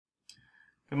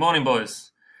Good morning,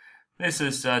 boys. This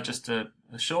is just a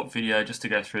short video just to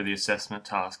go through the assessment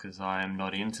task as I am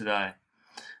not in today.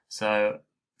 So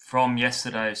from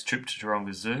yesterday's trip to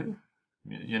Taronga Zoo,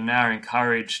 you're now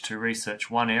encouraged to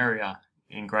research one area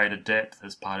in greater depth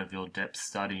as part of your depth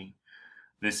study.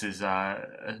 This is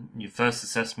your first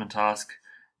assessment task.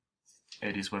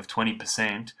 It is worth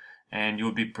 20% and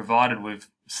you'll be provided with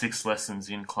 6 lessons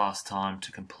in class time to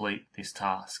complete this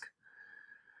task.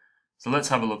 So let's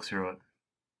have a look through it.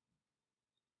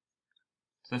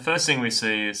 The first thing we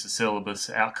see is the syllabus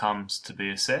outcomes to be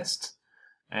assessed,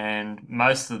 and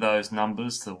most of those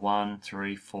numbers, the 1,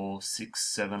 3, 4,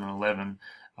 6, 7, and 11,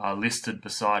 are listed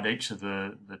beside each of the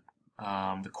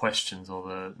questions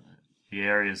or the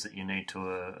areas that you need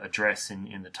to address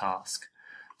in the task.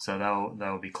 So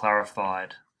they'll be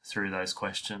clarified through those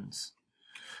questions.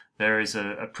 There is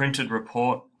a printed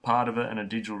report part of it and a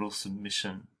digital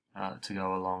submission to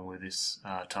go along with this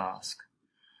task.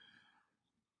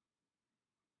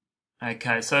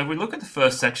 Okay, so if we look at the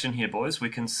first section here, boys,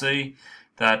 we can see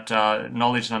that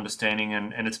knowledge and understanding,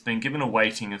 and it's been given a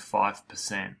weighting of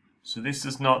 5%. So this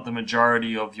is not the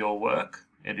majority of your work.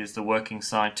 It is the working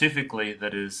scientifically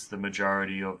that is the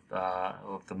majority of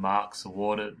the marks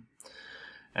awarded.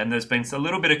 And there's been a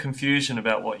little bit of confusion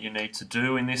about what you need to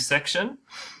do in this section.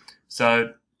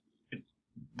 So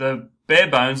the bare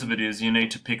bones of it is you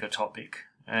need to pick a topic,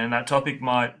 and that topic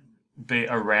might be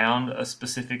around a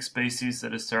specific species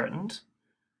that is threatened,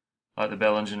 like the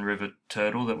Bellingen River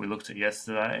turtle that we looked at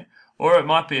yesterday, or it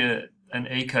might be an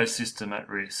ecosystem at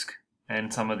risk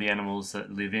and some of the animals that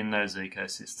live in those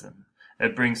ecosystems.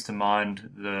 It brings to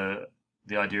mind the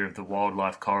idea of the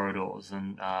wildlife corridors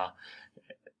and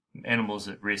animals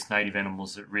at risk, native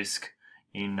animals at risk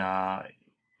in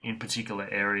particular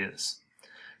areas.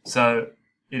 So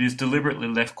it is deliberately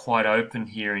left quite open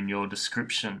here in your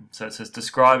description. So it says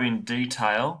describe in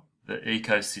detail the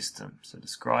ecosystem. So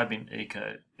describe in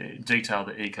detail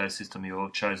the ecosystem, your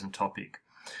chosen topic.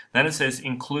 Then it says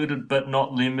included but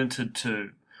not limited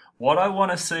to. What I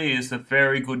want to see is a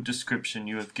very good description.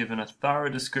 You have given a thorough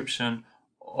description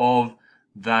of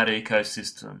that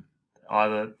ecosystem,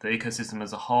 either the ecosystem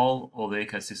as a whole or the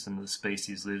ecosystem the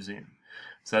species lives in.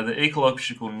 So the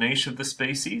ecological niche of the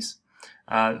species,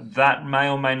 that may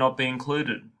or may not be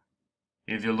included.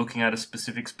 If you're looking at a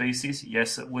specific species,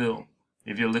 yes it will.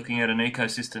 If you're looking at an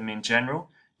ecosystem in general,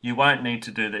 you won't need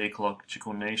to do the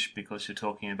ecological niche because you're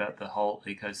talking about the whole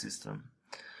ecosystem.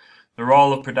 The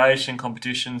role of predation,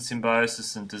 competition,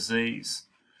 symbiosis and disease.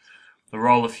 The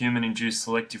role of human-induced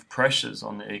selective pressures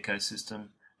on the ecosystem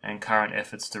and current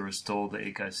efforts to restore the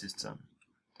ecosystem.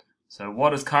 So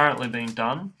what is currently being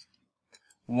done?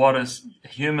 What has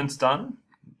humans done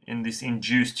in this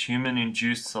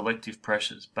human-induced selective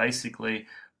pressures? Basically,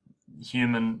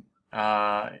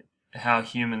 how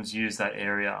humans use that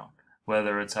area,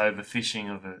 whether it's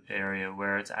overfishing of an area,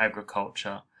 where it's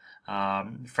agriculture,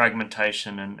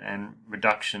 fragmentation and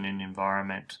reduction in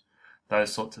environment,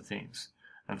 those sorts of things.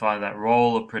 And finally, that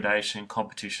role of predation,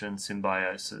 competition,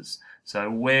 symbiosis. So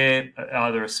where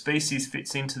either a species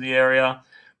fits into the area,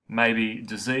 maybe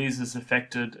disease has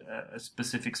affected a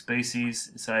specific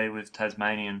species, say with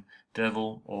Tasmanian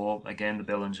devil, or again the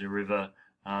Bellingen River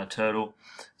turtle.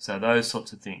 So those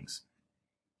sorts of things.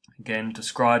 Again,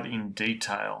 describe in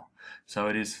detail. So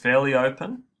it is fairly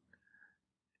open,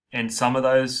 and some of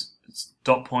those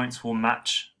dot points will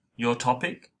match your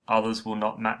topic, others will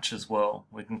not match as well.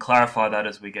 We can clarify that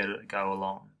as we go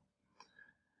along.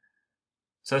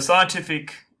 So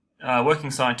working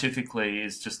scientifically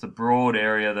is just the broad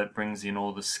area that brings in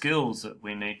all the skills that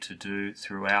we need to do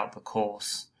throughout the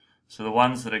course. So the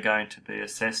ones that are going to be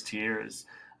assessed here is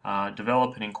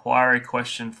develop an inquiry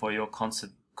question for your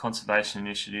conservation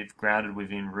initiative grounded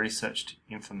within researched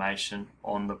information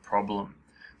on the problem.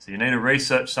 So you need to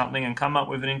research something and come up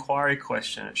with an inquiry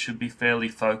question. It should be fairly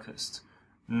focused,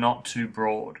 not too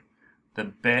broad. The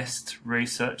best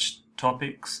research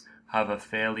topics have a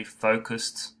fairly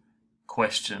focused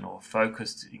question or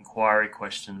focused inquiry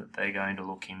question that they're going to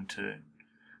look into.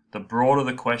 The broader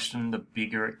the question, the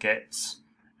bigger it gets,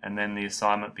 and then the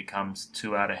assignment becomes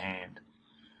too out of hand.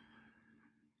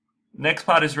 Next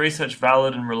part is research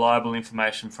valid and reliable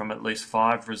information from at least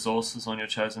 5 resources on your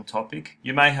chosen topic.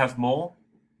 You may have more,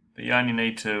 but you only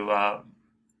need to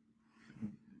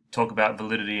talk about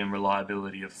validity and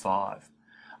reliability of 5.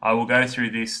 I will go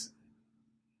through this,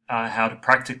 how to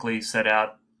practically set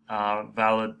out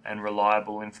valid and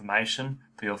reliable information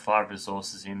for your 5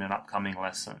 resources in an upcoming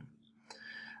lesson.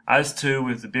 As to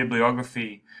with the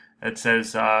bibliography, It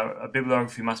says a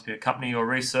bibliography must be accompanying your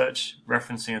research,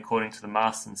 referencing according to the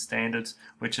Marston Standards,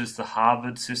 which is the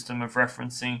Harvard system of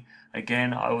referencing.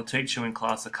 Again, I will teach you in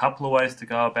class a couple of ways to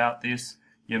go about this.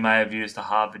 You may have used a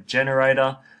Harvard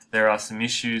generator. There are some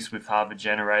issues with Harvard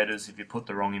generators. If you put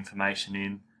the wrong information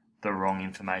in, the wrong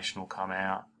information will come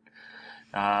out.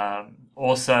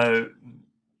 Also,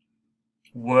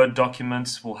 Word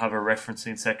documents will have a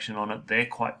referencing section on it. They're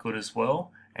quite good as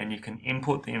well, and you can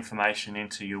input the information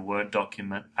into your Word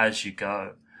document as you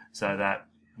go, so that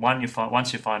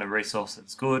once you find a resource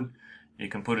that's good, you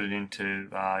can put it into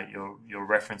your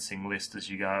referencing list as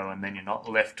you go, and then you're not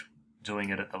left doing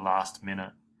it at the last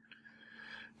minute.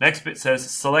 Next bit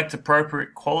says select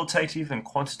appropriate qualitative and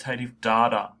quantitative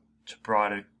data to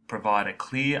provide a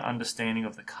clear understanding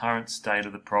of the current state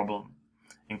of the problem,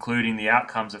 including the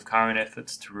outcomes of current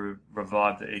efforts to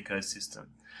revive the ecosystem.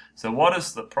 So what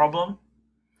is the problem?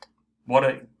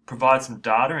 It provides some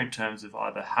data in terms of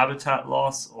either habitat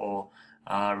loss or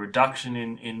reduction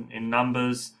in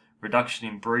numbers, reduction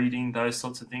in breeding, those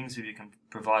sorts of things, if you can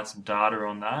provide some data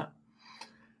on that.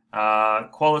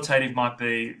 Qualitative might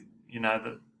be,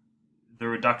 the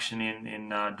reduction in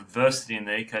diversity in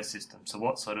the ecosystem. So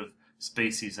what sort of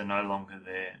species are no longer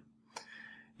there?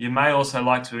 You may also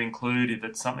like to include, if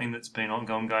it's something that's been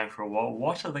ongoing for a while,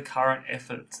 what are the current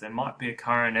efforts? There might be a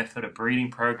current effort, a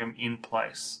breeding program in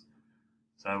place.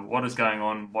 So what is going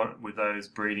on with those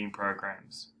breeding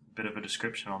programs? A bit of a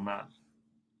description on that.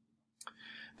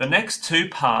 The next two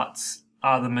parts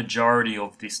are the majority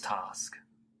of this task.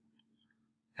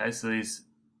 Okay, so these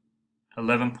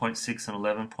 11.6 and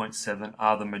 11.7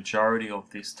 are the majority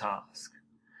of this task.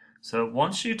 So it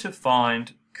wants you to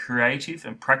find creative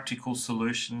and practical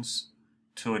solutions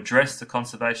to address the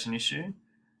conservation issue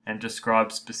and describe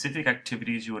specific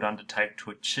activities you would undertake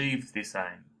to achieve this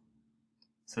aim.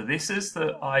 So this is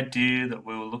the idea that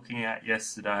we were looking at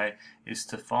yesterday, is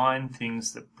to find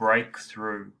things that break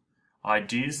through,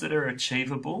 ideas that are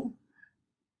achievable,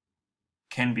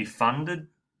 can be funded.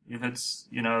 If it's,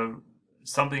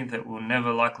 something that will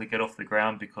never likely get off the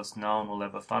ground because no one will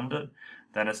ever fund it,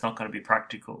 then it's not going to be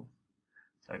practical.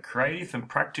 So creative and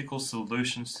practical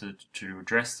solutions to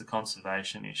address the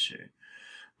conservation issue.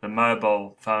 The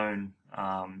mobile phone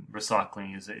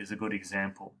recycling is a good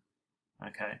example.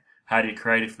 Okay, how do you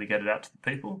creatively get it out to the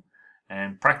people?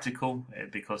 And practical,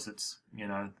 because it's,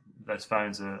 those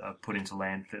phones are put into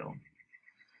landfill.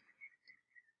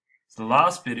 So the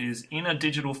last bit is, in a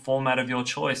digital format of your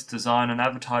choice, design an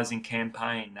advertising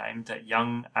campaign aimed at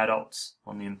young adults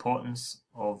on the importance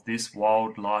of this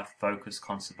wildlife-focused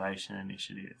conservation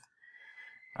initiative.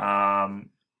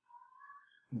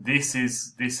 This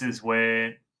is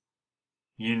where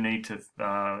you need to,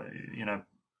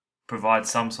 provide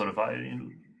some sort of.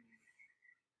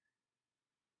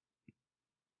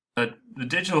 But the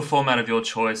digital format of your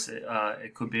choice,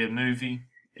 it could be a movie,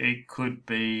 it could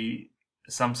be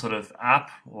some sort of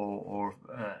app or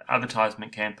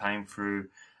advertisement campaign through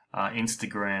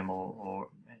Instagram or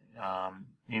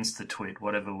InstaTweet,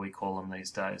 whatever we call them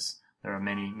these days. There are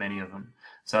many of them.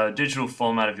 So digital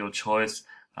format of your choice.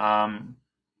 Online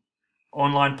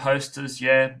posters,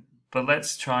 yeah, but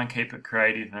let's try and keep it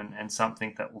creative and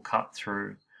something that will cut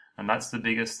through. And that's the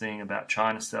biggest thing about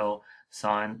trying to sell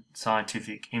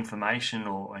scientific information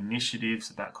or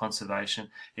initiatives about conservation.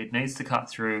 It needs to cut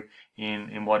through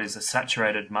in what is a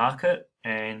saturated market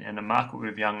and a market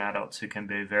with young adults who can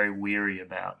be very weary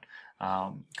about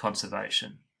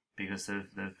conservation because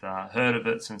they've heard of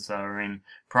it since they were in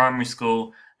primary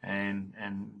school, and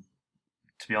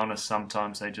to be honest,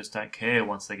 sometimes they just don't care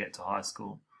once they get to high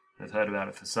school. They've heard about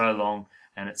it for so long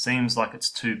and it seems like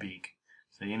it's too big.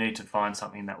 So you need to find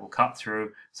something that will cut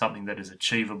through, something that is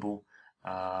achievable,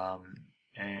 and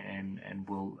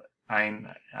will aim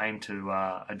to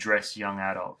address young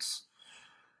adults.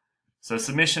 So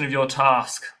submission of your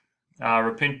task.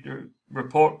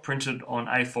 Report printed on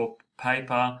A4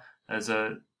 paper. There's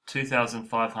a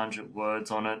 2,500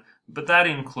 words on it, but that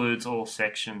includes all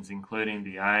sections, including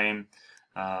the aim,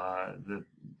 the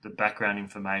background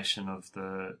information of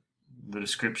the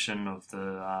description of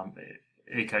the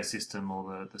ecosystem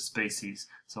or the species.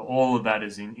 So all of that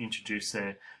is introduced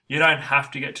there. You don't have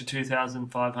to get to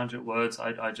 2,500 words.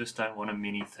 I just don't want a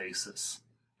mini thesis.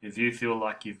 If you feel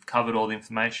like you've covered all the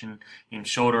information in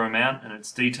shorter amount and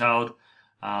it's detailed,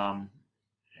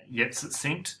 yet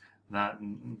succinct, that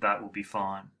will be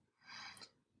fine.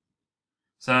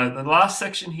 So the last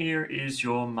section here is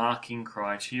your marking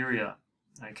criteria.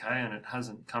 Okay, and it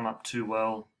hasn't come up too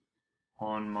well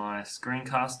on my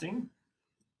screencasting.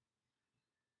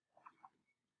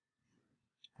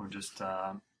 We'll just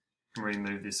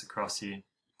remove this across here.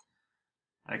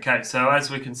 Okay, so as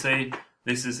we can see,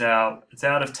 this is it's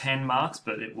out of 10 marks,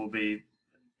 but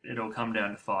it'll come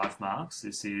down to 5 marks.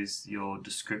 This is your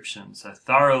description. So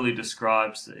thoroughly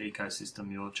describes the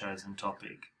ecosystem, your chosen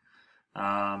topic.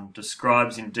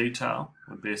 Describes in detail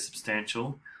would be a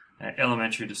substantial.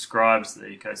 Elementary describes the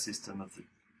ecosystem of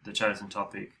the chosen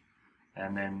topic.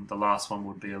 And then the last one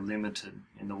would be a limited,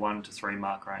 in the 1 to 3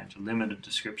 mark range, a limited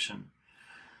description.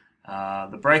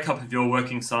 The breakup of your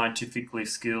working scientifically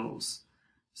skills.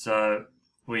 So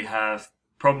we have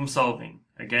problem solving.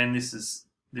 Again, this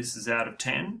is out of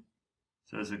 10.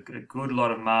 So there's a good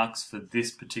lot of marks for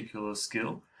this particular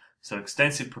skill. So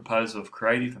extensive proposal of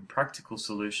creative and practical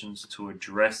solutions to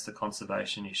address the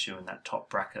conservation issue in that top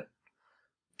bracket.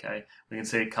 Okay, we can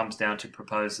see it comes down to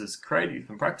proposes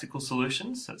creative and practical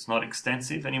solutions. So it's not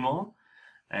extensive anymore.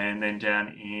 And then down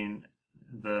in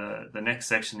the next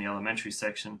section, the elementary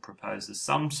section, proposes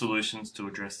some solutions to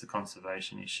address the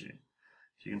conservation issue.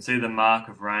 So you can see the mark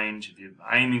of range. If you're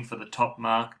aiming for the top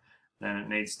mark, then it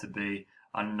needs to be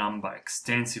a number,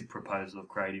 extensive proposal of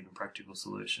creative and practical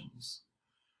solutions,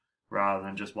 rather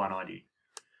than just one idea.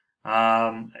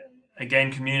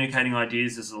 Again, communicating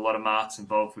ideas, there's a lot of marks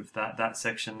involved with that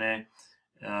section there.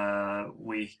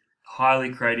 We highly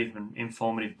creative and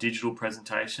informative digital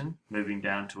presentation, moving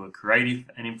down to a creative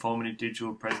and informative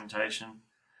digital presentation,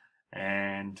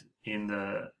 and in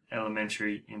the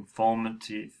elementary,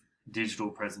 informative digital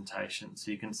presentation.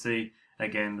 So you can see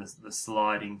again the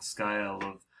sliding scale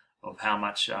of how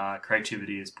much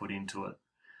creativity is put into it,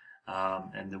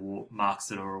 and the marks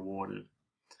that are awarded.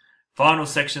 Final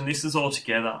section, this is all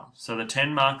together. So the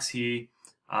 10 marks here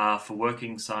are for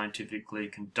working scientifically,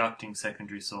 conducting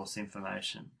secondary source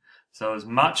information. So as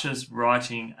much as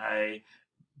writing a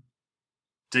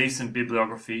decent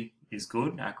bibliography is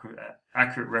good,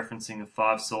 accurate referencing of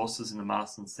 5 sources in the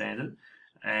Marsden Standard,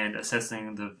 and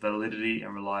assessing the validity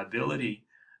and reliability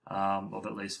of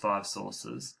at least 5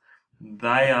 sources,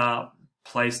 they are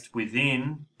placed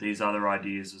within these other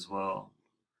ideas as well.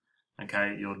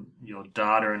 Okay, your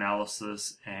data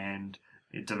analysis and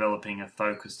developing a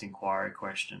focused inquiry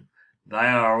question. They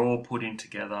are all put in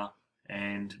together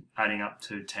and adding up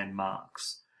to 10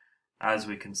 marks. As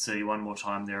we can see one more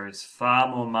time, there is far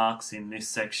more marks in this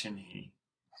section here,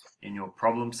 in your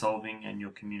problem solving and your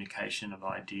communication of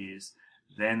ideas,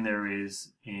 than there is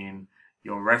in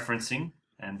your referencing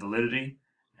and validity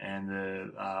and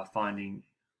the finding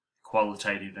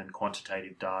qualitative and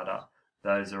quantitative data.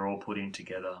 Those are all put in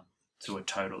together to a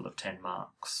total of 10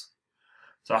 marks.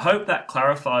 So I hope that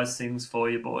clarifies things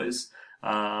for you, boys.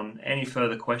 Any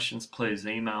further questions, please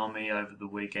email me over the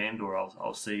weekend, or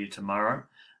I'll see you tomorrow,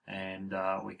 and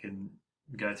we can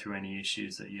go through any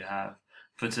issues that you have.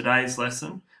 For today's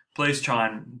lesson, please try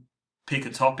and pick a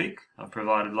topic. I've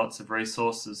provided lots of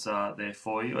resources there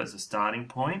for you as a starting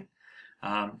point.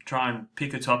 Try and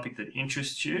pick a topic that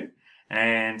interests you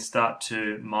and start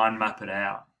to mind map it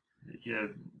out.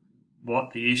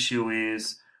 What the issue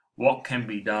is, what can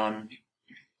be done,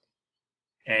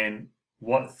 and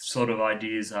what sort of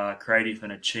ideas are creative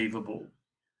and achievable.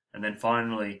 And then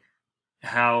finally,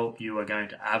 how you are going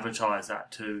to advertise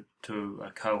that to a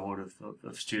cohort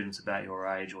of students about your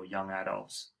age or young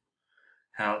adults.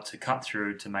 How to cut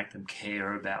through to make them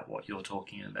care about what you're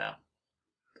talking about.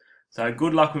 So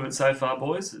good luck with it so far,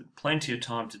 boys. Plenty of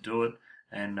time to do it,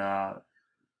 and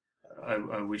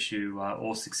I wish you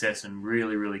all success and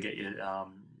really get you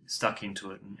stuck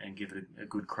into it and give it a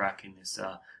good crack in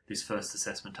this first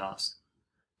assessment task.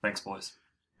 Thanks, boys.